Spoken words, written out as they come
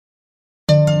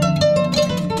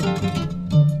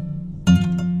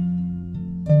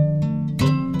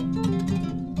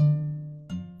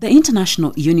The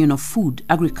International Union of Food,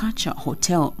 Agriculture,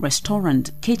 Hotel, Restaurant,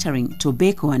 Catering,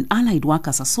 Tobacco and Allied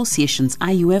Workers Associations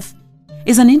 (IUF)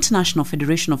 is an international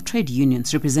federation of trade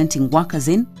unions representing workers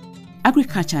in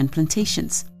agriculture and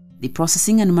plantations, the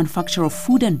processing and manufacture of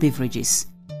food and beverages,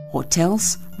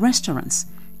 hotels, restaurants,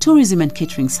 tourism and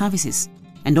catering services,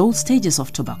 and all stages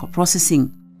of tobacco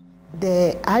processing.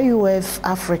 The IUF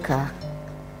Africa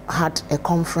had a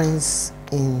conference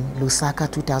in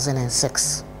Lusaka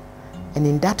 2006. And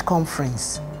in that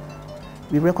conference,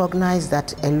 we recognized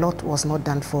that a lot was not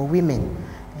done for women,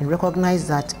 and recognized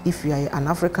that if you are an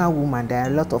African woman, there are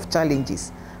a lot of challenges.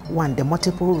 One, the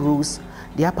multiple rules,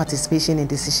 their participation in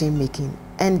decision making,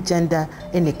 and gender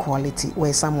inequality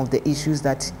were some of the issues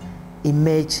that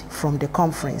emerged from the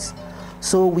conference.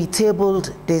 So we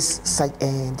tabled this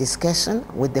discussion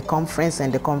with the conference,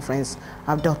 and the conference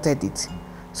adopted it.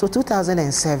 So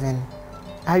 2007,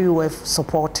 IUF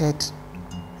supported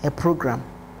a program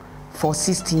for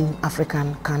 16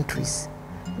 African countries.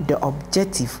 The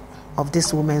objective of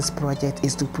this women's project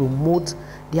is to promote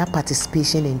their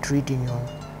participation in trade union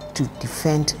to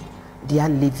defend their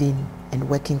living and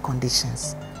working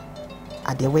conditions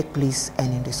at their workplace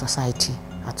and in the society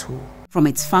at whole. From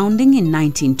its founding in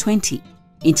 1920,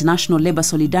 international labor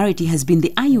solidarity has been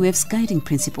the IUF's guiding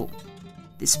principle.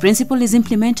 This principle is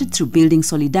implemented through building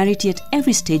solidarity at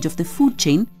every stage of the food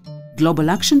chain,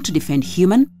 global action to defend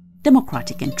human,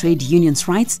 democratic and trade unions'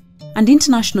 rights, and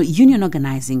international union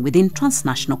organizing within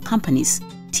transnational companies,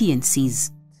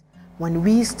 TNCs. When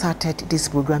we started this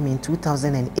program in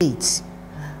 2008,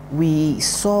 we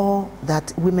saw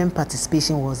that women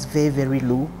participation was very, very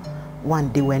low.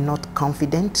 One, they were not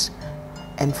confident,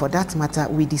 and for that matter,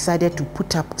 we decided to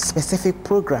put up specific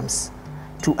programs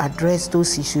to address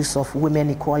those issues of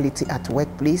women equality at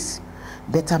workplace,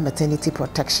 better maternity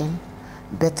protection,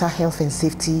 better health and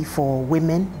safety for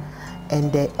women,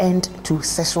 and the end to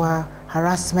sexual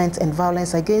harassment and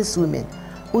violence against women,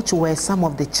 which were some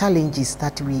of the challenges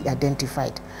that we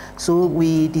identified. So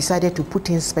we decided to put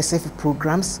in specific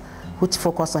programs which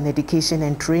focus on education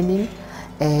and training,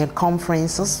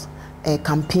 conferences,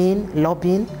 campaign,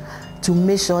 lobbying, to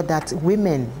make sure that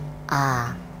women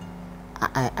are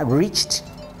reached,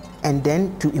 and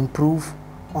then to improve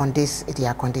on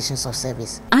their conditions of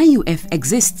service. IUF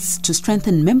exists to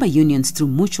strengthen member unions through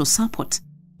mutual support.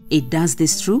 It does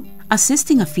this through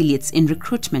assisting affiliates in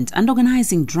recruitment and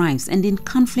organizing drives and in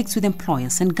conflicts with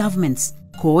employers and governments,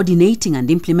 coordinating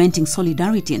and implementing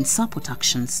solidarity and support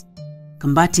actions,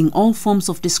 combating all forms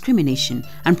of discrimination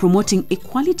and promoting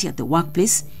equality at the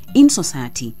workplace, in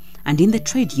society, and in the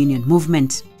trade union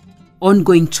movement.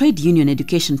 Ongoing trade union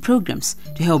education programs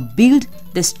to help build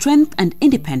the strength and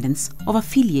independence of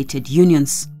affiliated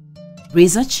unions.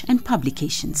 Research and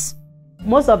publications.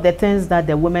 Most of the things that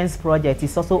the Women's Project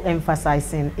is also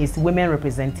emphasizing is women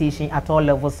representation at all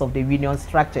levels of the union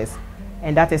structures,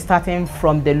 and that is starting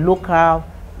from the local,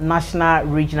 national,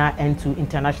 regional, and to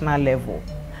international level.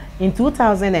 In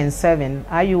 2007,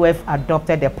 IUF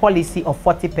adopted a policy of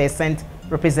 40%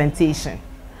 representation.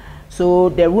 So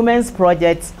the Women's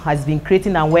Project has been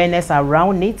creating awareness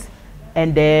around it,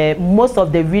 and most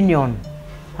of the union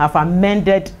have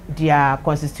amended their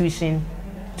constitution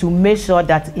to make sure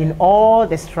that in all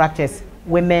the structures,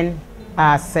 women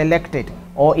are selected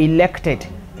or elected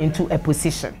into a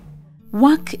position.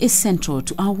 Work is central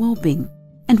to our well-being,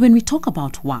 and when we talk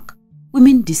about work, we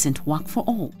mean decent work for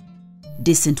all.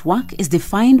 Decent work is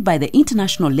defined by the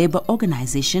International Labour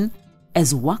Organization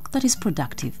as work that is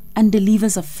productive and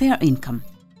delivers a fair income,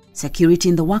 security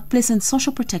in the workplace and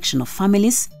social protection of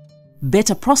families,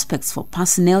 better prospects for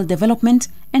personnel development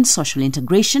and social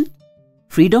integration,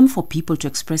 freedom for people to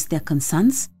express their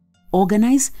concerns,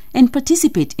 organize and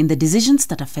participate in the decisions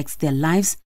that affect their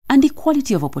lives, and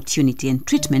equality of opportunity and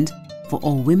treatment for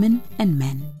all women and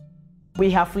men.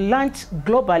 We have launched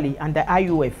globally under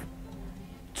IUF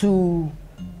to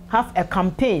have a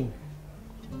campaign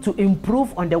to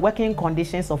improve on the working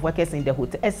conditions of workers in the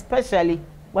hotel, especially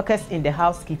workers in the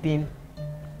housekeeping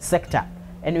sector.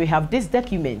 And we have these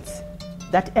documents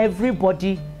that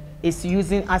everybody is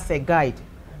using as a guide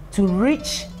to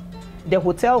reach the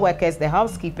hotel workers, the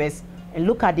housekeepers, and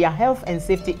look at their health and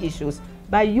safety issues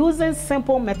by using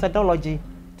simple methodology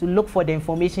to look for the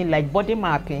information like body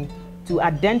mapping to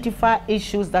identify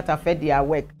issues that affect their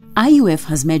work. IUF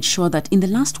has made sure that in the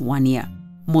last 1 year,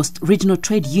 most regional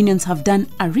trade unions have done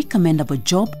a recommendable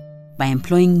job by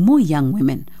employing more young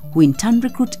women, who in turn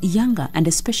recruit younger and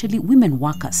especially women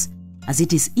workers, as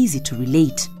it is easy to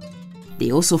relate.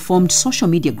 They also formed social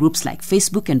media groups like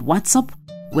Facebook and WhatsApp,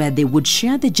 where they would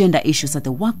share the gender issues at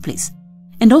the workplace,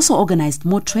 and also organized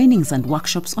more trainings and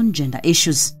workshops on gender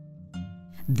issues.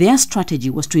 Their strategy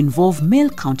was to involve male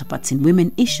counterparts in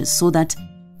women issues so that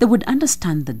they would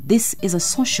understand that this is a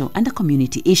social and a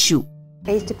community issue.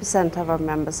 80% of our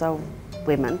members are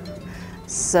women,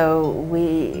 so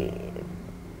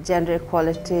gender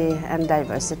equality and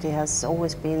diversity has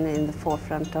always been in the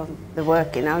forefront of the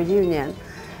work in our union,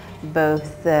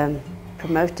 both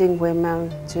promoting women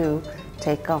to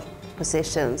take up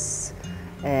positions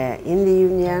in the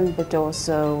union, but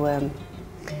also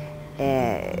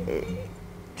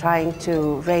trying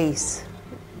to raise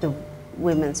the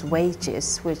women's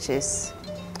wages, which is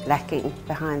lacking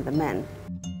behind the men.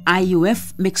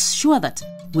 IUF makes sure that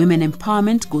women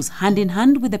empowerment goes hand in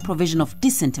hand with the provision of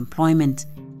decent employment.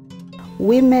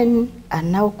 Women are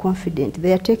now confident.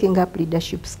 They are taking up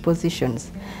leadership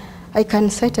positions. I can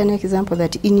cite an example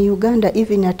that in Uganda,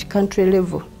 even at country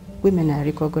level, women are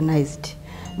recognized.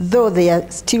 Though they are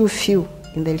still few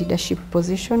in the leadership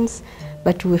positions,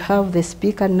 but we have the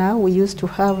speaker now, we used to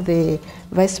have the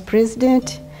vice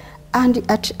president, and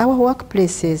at our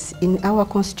workplaces, in our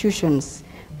constitutions,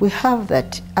 we have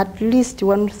that at least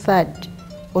 1/3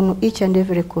 on each and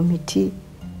every committee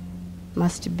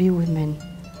must be women.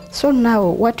 So now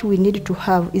what we need to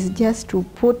have is just to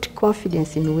put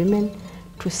confidence in women,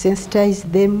 to sensitize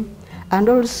them, and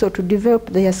also to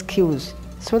develop their skills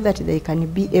so that they can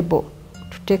be able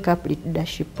to take up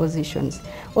leadership positions.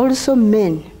 Also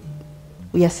men,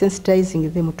 we are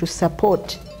sensitizing them to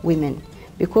support women,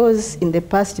 because in the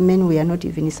past men were not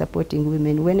even supporting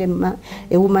women. When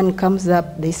a woman comes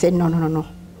up, they said, no,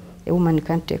 a woman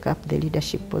can't take up the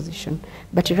leadership position.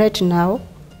 But right now,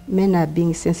 men are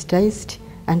being sensitized,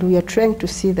 and we are trying to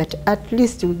see that at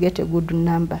least we get a good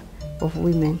number of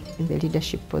women in the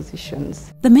leadership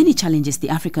positions. The many challenges the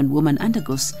African woman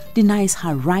undergoes denies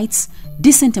her rights,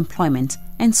 decent employment,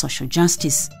 and social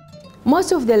justice.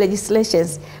 Most of the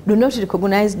legislations do not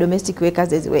recognize domestic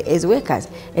workers as workers,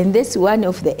 and that's one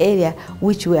of the areas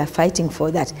which we are fighting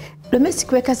for that.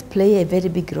 Domestic workers play a very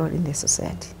big role in the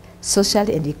society,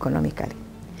 socially and economically.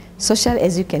 Social,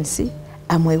 as you can see,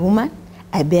 I'm a woman,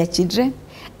 I bear children,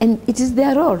 and it is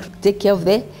their role to take care of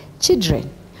the children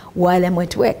while I'm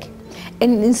at work.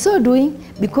 And in so doing,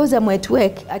 because I'm at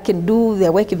work, I can do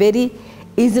the work very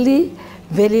easily,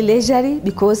 very leisurely,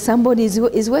 because somebody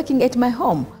is working at my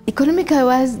home. Economically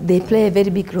wise, they play a very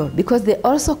big role because they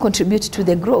also contribute to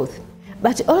the growth.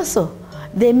 But also,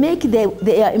 they make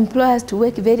their employers to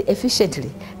work very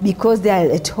efficiently because they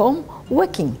are at home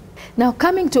working. Now,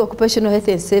 coming to occupational health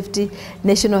and safety,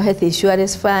 National Health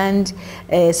Insurance Fund,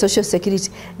 Social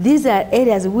Security, these are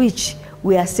areas which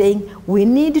we are saying we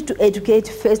need to educate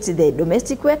first the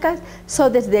domestic workers so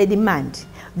that they demand,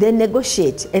 they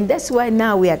negotiate. And that's why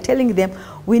now we are telling them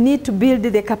we need to build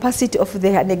the capacity of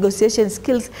their negotiation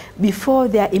skills before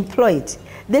they are employed.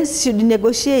 They should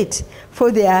negotiate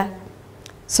for their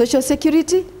social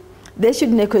security. They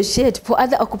should negotiate for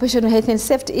other occupational health and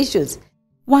safety issues.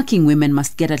 Working women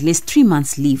must get at least 3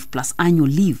 months leave plus annual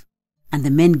leave, and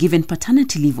the men given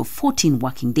paternity leave of 14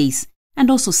 working days, and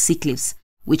also sick leaves,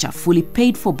 which are fully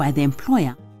paid for by the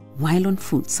employer while on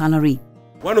full salary.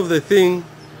 One of the things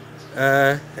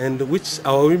and which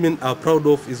our women are proud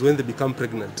of is when they become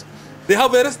pregnant. They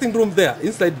have a resting room there,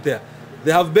 inside there.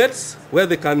 They have beds where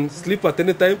they can sleep at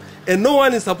any time, and no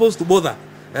one is supposed to bother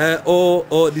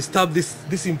or disturb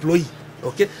this employee.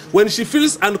 Okay? When she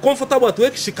feels uncomfortable at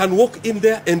work, she can walk in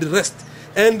there and rest,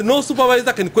 and no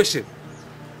supervisor can question.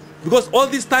 Because all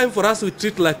this time for us, we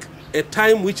treat like a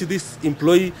time which this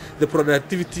employee, the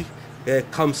productivity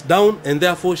comes down, and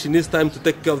therefore she needs time to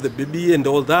take care of the baby and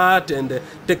all that, and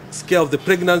takes care of the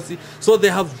pregnancy. So they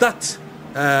have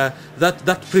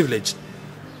that privilege.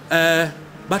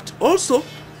 But also,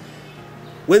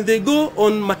 when they go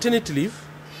on maternity leave,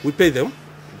 we pay them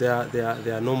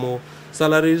their normal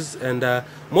salaries, and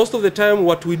most of the time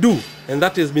what we do, and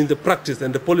that has been the practice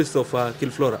and the policy of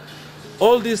Kilflora,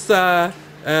 all these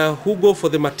who go for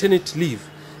the maternity leave,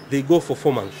 they go for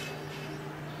 4 months.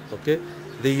 Okay,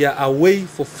 they are away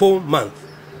for 4 months.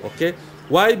 Okay,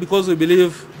 why? Because we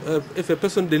believe if a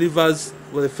person delivers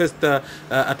the first,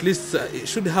 at least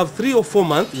should have 3 or 4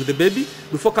 months with the baby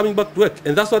before coming back to work.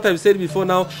 And that's what I've said before.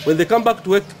 Now, when they come back to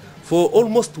work for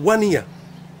almost 1 year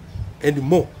and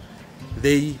more,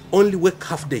 they only work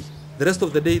half day. The rest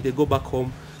of the day they go back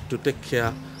home to take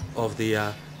care of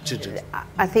their children.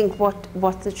 I think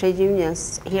what the trade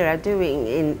unions here are doing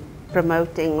in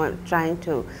promoting or trying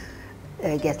to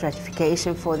get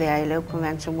ratification for the ILO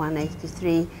Convention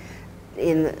 183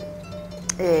 in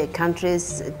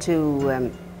countries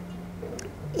to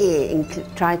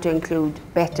try to include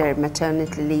better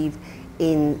maternity leave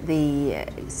in the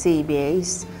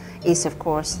CBAs is, of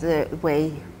course, the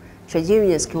way trade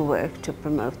unions can work to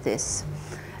promote this.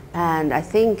 And I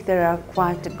think there are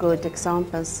quite good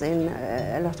examples in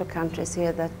a lot of countries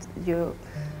here that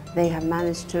they have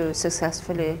managed to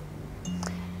successfully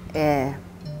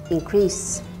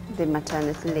increase the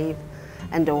maternity leave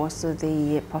and also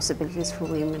the possibilities for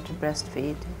women to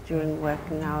breastfeed during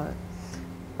working hours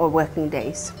or working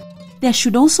days. There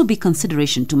should also be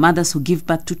consideration to mothers who give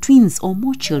birth to twins or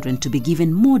more children to be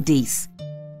given more days.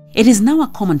 It is now a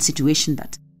common situation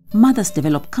that mothers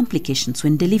develop complications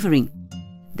when delivering.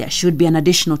 There should be an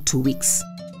additional 2 weeks.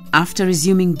 After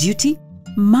resuming duty,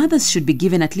 mothers should be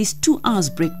given at least 2 hours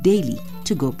break daily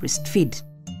to go breastfeed.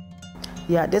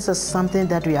 Yeah, this is something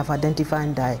that we have identified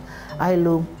in the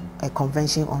ILO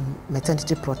Convention on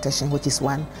Maternity Protection, which is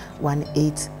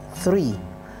 183.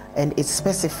 And it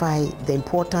specifies the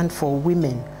importance for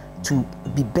women to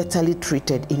be betterly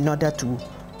treated in order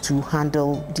to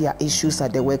handle their issues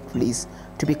at the workplace,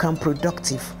 to become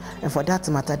productive. And for that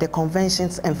matter, the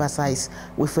conventions emphasize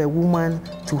with a woman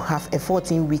to have a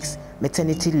 14 weeks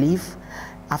maternity leave.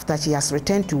 After she has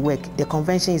returned to work, the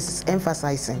convention is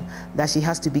emphasizing that she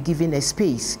has to be given a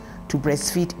space to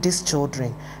breastfeed these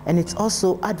children. And it's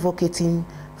also advocating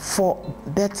for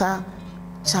better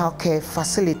childcare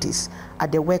facilities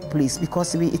at the workplace,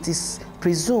 because it is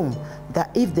presumed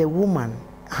that if the woman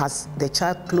has the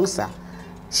child closer,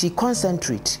 she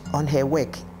concentrates on her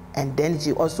work and then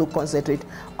she also concentrates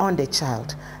on the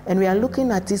child. And we are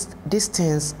looking at these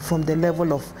things from the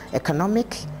level of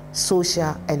economic,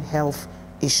 social and health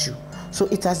issue. So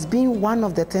it has been one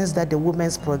of the things that the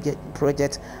Women's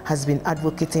Project has been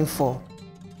advocating for.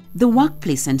 The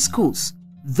workplace and schools,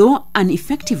 though an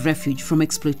effective refuge from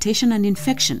exploitation and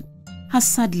infection, has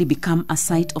sadly become a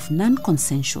site of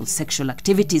non-consensual sexual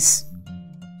activities.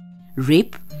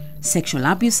 Rape, sexual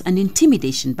abuse and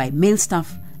intimidation by male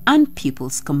staff and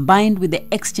pupils, combined with the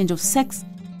exchange of sex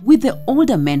with the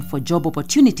older men for job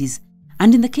opportunities,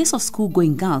 and in the case of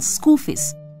school-going girls, school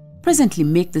fees, presently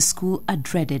make the school a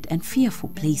dreaded and fearful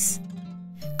place.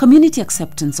 Community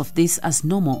acceptance of this as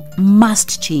normal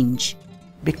must change.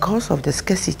 Because of the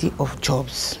scarcity of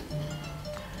jobs,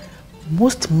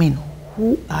 most men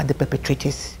who are the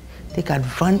perpetrators take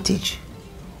advantage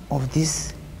of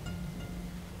this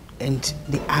and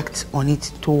they act on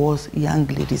it towards young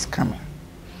ladies coming.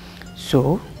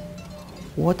 So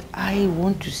what I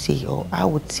want to say, or I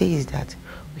would say, is that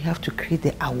we have to create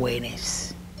the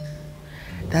awareness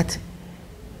that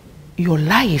your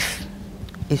life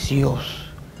is yours.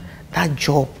 That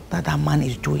job that man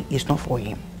is doing is not for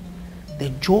him. The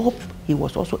job, he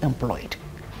was also employed.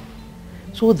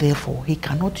 So therefore, he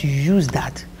cannot use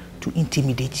that to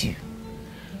intimidate you.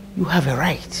 You have a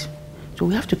right. So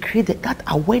we have to create that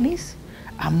awareness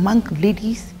among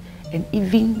ladies and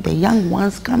even the young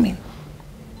ones coming.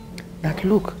 That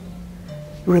look,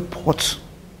 report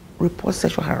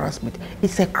sexual harassment.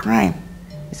 It's a crime.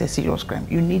 It's a serious crime.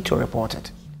 You need to report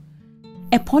it.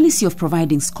 A policy of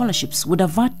providing scholarships would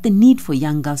avert the need for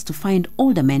young girls to find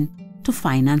older men to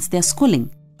finance their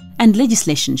schooling, and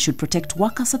legislation should protect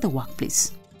workers at the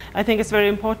workplace. I think it's very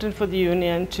important for the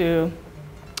union to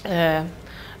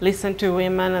listen to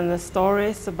women and the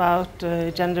stories about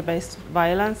gender-based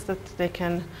violence that they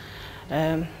can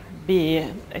be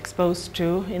exposed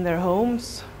to in their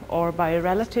homes or by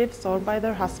relatives or by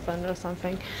their husband or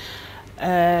something,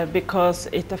 because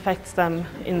it affects them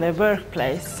in their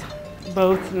workplace,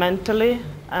 both mentally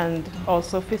and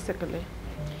also physically.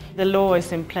 The law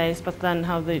is in place, but then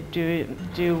how they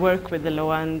do work with the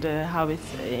law and how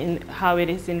it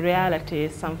is in reality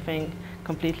is something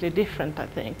completely different, I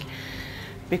think.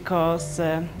 Because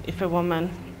if a woman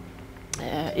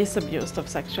is abused of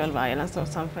sexual violence or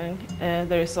something,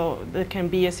 there can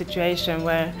be a situation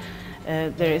where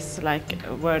there is like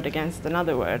a word against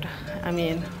another word. I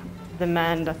mean, the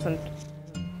man doesn't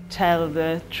tell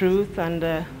the truth, and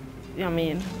I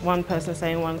mean, one person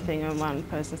saying one thing and one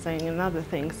person saying another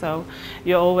thing. So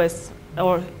you always,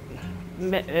 or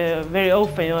very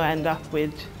often, you end up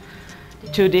with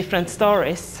two different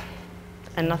stories,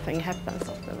 and nothing happens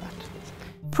after that.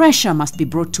 Pressure must be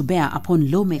brought to bear upon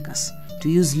lawmakers to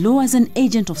use law as an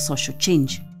agent of social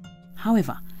change.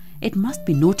 However, it must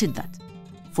be noted that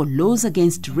for laws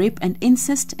against rape and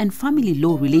incest and family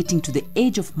law relating to the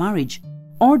age of marriage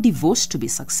or divorce to be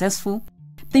successful,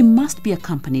 they must be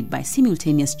accompanied by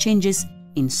simultaneous changes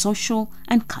in social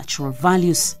and cultural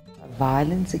values.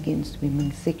 Violence against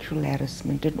women, sexual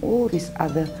harassment, and all these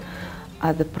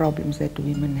other problems that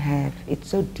women have, it's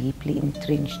so deeply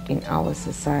entrenched in our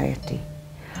society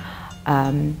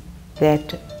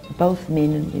that both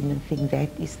men and women think that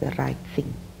is the right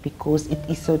thing because it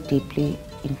is so deeply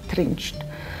entrenched.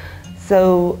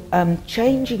 So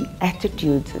changing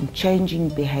attitudes and changing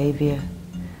behavior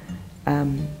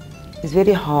is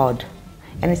very hard,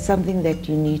 and it's something that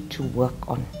you need to work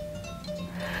on.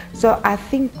 So I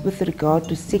think with regard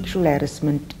to sexual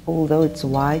harassment, although it's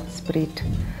widespread,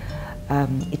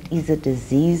 it is a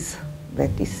disease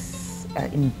that is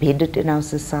embedded in our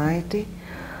society.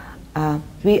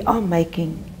 We are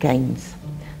making gains.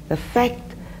 The fact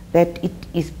that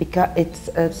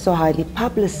it's so highly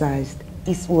publicized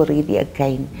is already a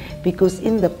gain, because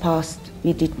in the past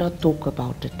we did not talk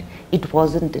about it. It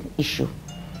wasn't an issue.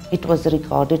 It was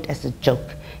regarded as a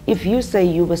joke. If you say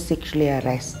you were sexually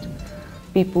harassed,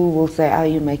 people will say, "Are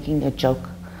you making a joke?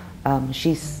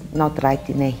 She's not right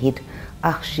in her head."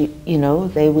 You know,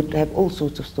 they would have all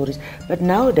sorts of stories. But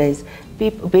nowadays,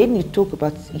 people, when you talk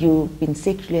about you've been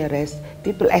sexually harassed,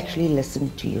 people actually listen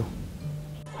to you.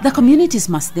 The communities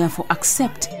must therefore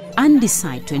accept and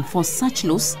decide to enforce such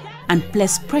laws and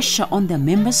place pressure on their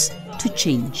members to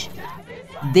change.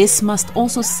 This must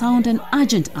also sound an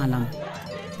urgent alarm.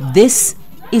 This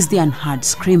is the unheard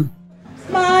scream.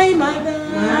 My mother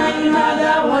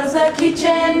was a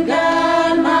kitchen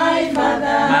girl. My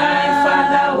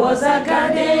father was a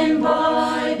garden boy.